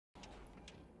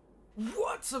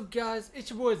What's up, guys?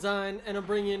 It's your boy Zion, and I'm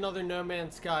bringing you another No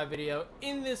Man's Sky video.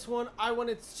 In this one, I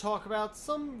wanted to talk about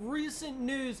some recent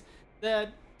news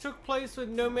that took place with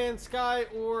No Man's Sky,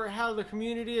 or how the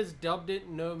community has dubbed it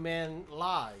No Man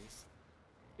Lies.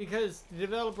 Because the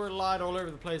developer lied all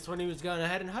over the place when he was going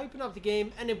ahead and hyping up the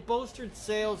game, and it bolstered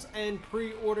sales and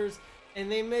pre-orders, and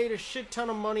they made a shit ton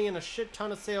of money and a shit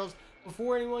ton of sales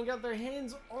before anyone got their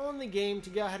hands on the game to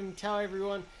go ahead and tell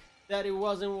everyone that it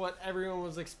wasn't what everyone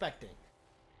was expecting.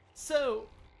 So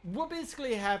what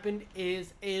basically happened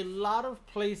is a lot of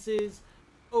places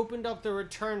opened up the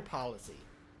return policy.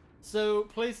 So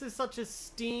places such as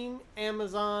Steam,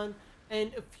 Amazon,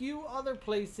 and a few other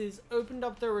places opened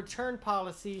up their return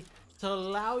policy to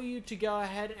allow you to go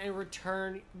ahead and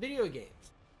return video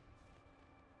games.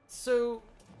 So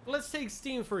let's take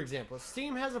Steam for example.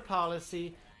 Steam has a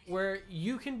policy where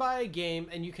you can buy a game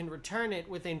and you can return it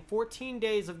within 14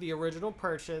 days of the original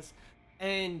purchase,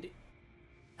 and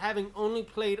having only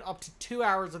played up to 2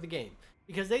 hours of the game,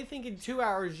 because they think in 2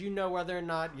 hours you know whether or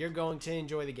not you're going to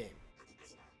enjoy the game.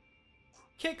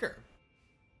 Kicker.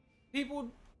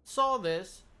 People saw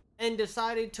this and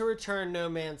decided to return No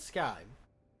Man's Sky.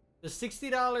 The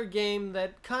 $60 game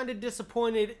that kind of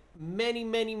disappointed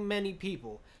many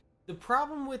people. The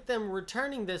problem with them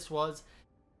returning this was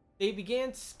they began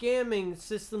scamming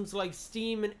systems like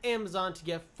Steam and Amazon to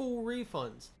get full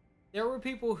refunds. There were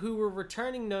people who were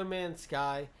returning No Man's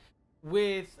Sky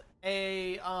with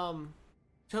a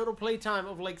total playtime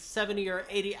of like 70 or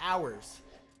 80 hours.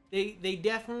 They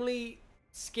definitely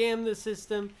scammed the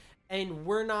system and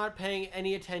were not paying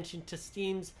any attention to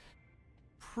Steam's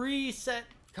preset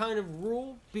kind of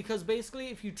rule, because basically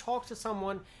if you talk to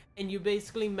someone and you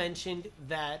basically mentioned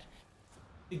that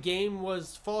the game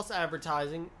was false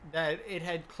advertising, that it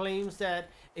had claims that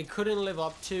it couldn't live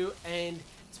up to, and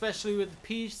especially with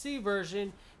the PC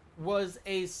version was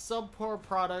a subpar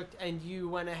product, and you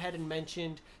went ahead and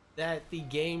mentioned that the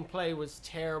gameplay was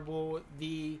terrible,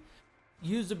 the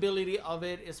usability of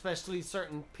it, especially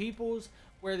certain people's,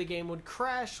 where the game would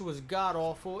crash, was god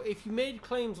awful. If you made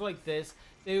claims like this,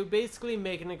 they would basically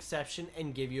make an exception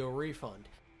and give you a refund.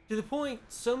 To the point,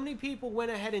 so many people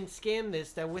went ahead and scammed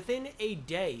this that within a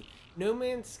day, No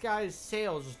Man's Sky's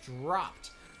sales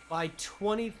dropped by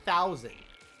 20,000.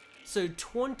 So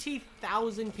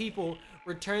 20,000 people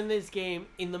returned this game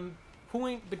in the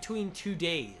point between 2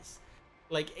 days.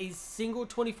 Like a single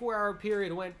 24-hour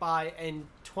period went by and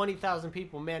 20,000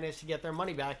 people managed to get their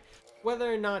money back,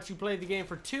 whether or not you played the game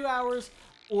for 2 hours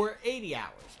or 80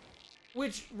 hours.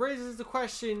 Which raises the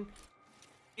question,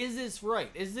 is this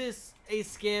right? Is this a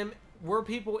scam? Were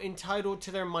people entitled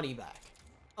to their money back?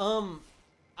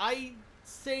 I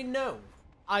say no.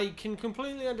 I can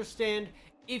completely understand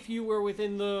if you were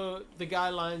within the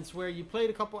guidelines where you played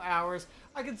a couple hours.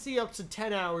 I could see up to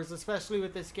 10 hours, especially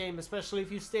with this game, especially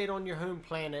if you stayed on your home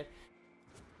planet.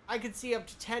 I could see up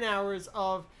to 10 hours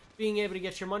of being able to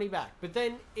get your money back. But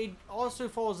then it also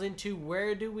falls into,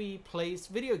 where do we place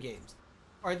video games?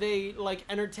 Are they like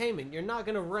entertainment? You're not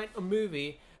going to rent a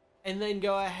movie and then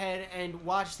go ahead and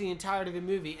watch the entirety of the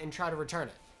movie and try to return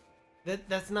it.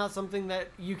 That's not something that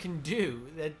you can do.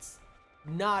 That's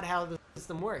not how the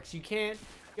system works. You can't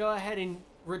go ahead and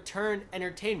return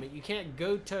entertainment. You can't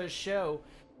go to a show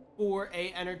for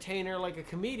a entertainer like a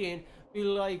comedian, be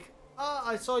like, oh,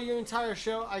 I saw your entire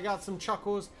show, I got some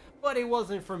chuckles, but it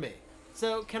wasn't for me.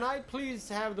 So can I please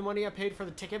have the money I paid for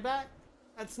the ticket back?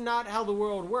 That's not how the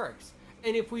world works.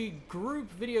 And if we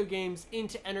group video games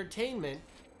into entertainment,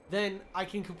 then I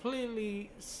can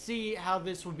completely see how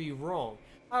this would be wrong.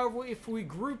 However, if we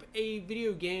group a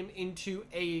video game into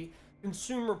a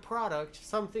consumer product,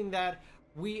 something that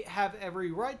we have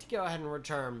every right to go ahead and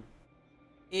return,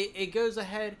 it goes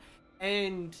ahead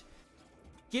and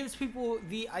gives people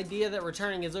the idea that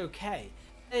returning is okay.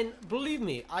 And believe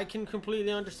me, I can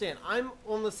completely understand. I'm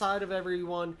on the side of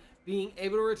everyone being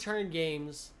able to return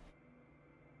games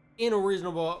in a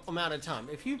reasonable amount of time.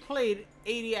 If you played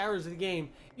 80 hours of the game,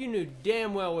 you knew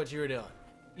damn well what you were doing.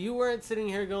 You weren't sitting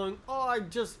here going, oh, I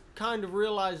just kind of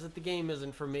realized that the game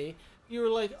isn't for me. You were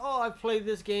like, oh, I've played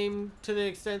this game to the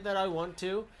extent that I want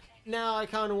to. Now I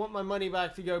kind of want my money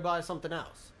back to go buy something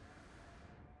else.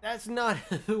 That's not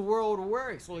how the world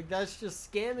works. Like, that's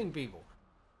just scamming people.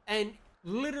 And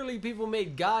literally people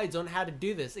made guides on how to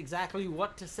do this, exactly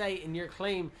what to say in your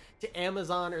claim to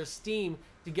Amazon or Steam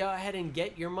to go ahead and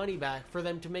get your money back, for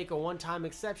them to make a one-time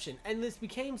exception. And this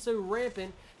became so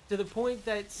rampant to the point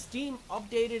that Steam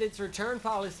updated its return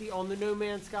policy on the No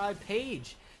Man's Sky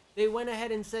page. They went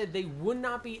ahead and said they would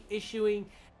not be issuing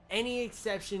any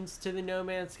exceptions to the No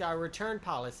Man's Sky return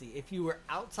policy. If you were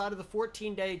outside of the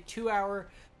 14-day, 2-hour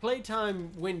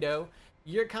playtime window,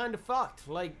 you're kind of fucked.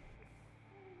 Like,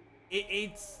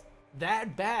 it's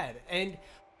that bad. And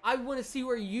I want to see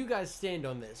where you guys stand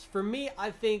on this. For me,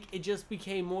 I think it just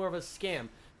became more of a scam.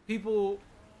 People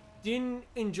didn't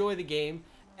enjoy the game,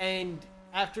 and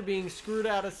after being screwed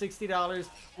out of $60,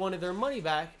 wanted their money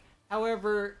back.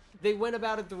 However, they went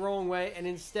about it the wrong way, and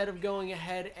instead of going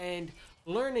ahead and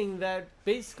learning that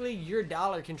basically your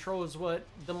dollar controls what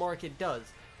the market does.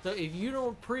 So if you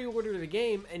don't pre-order the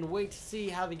game and wait to see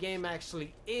how the game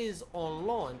actually is on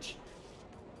launch,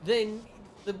 then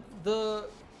the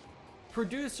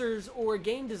producers or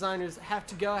game designers have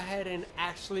to go ahead and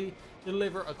actually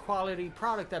deliver a quality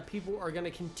product that people are going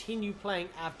to continue playing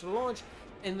after launch,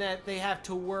 and that they have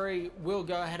to worry will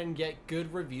go ahead and get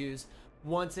good reviews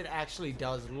once it actually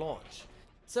does launch.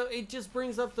 So it just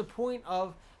brings up the point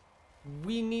of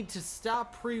we need to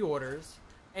stop pre-orders,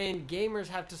 and gamers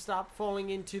have to stop falling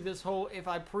into this whole, if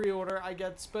I pre-order I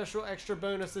get special extra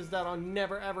bonuses that I'll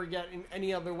never ever get in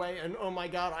any other way, and oh my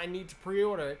god, I need to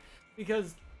pre-order it,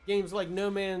 because games like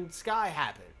No Man's Sky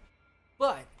happen.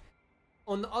 But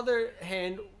on the other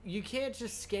hand, you can't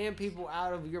just scam people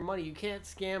out of your money. You can't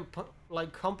scam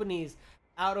like companies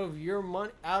out of your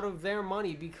money, out of their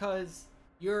money, because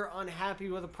you're unhappy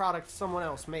with a product someone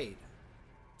else made.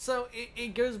 So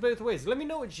it goes both ways. Let me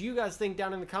know what you guys think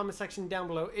down in the comment section down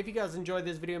below. If you guys enjoyed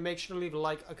this video, make sure to leave a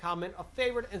like, a comment, a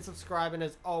favorite, and subscribe. And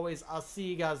as always, I'll see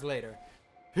you guys later.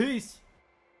 Peace.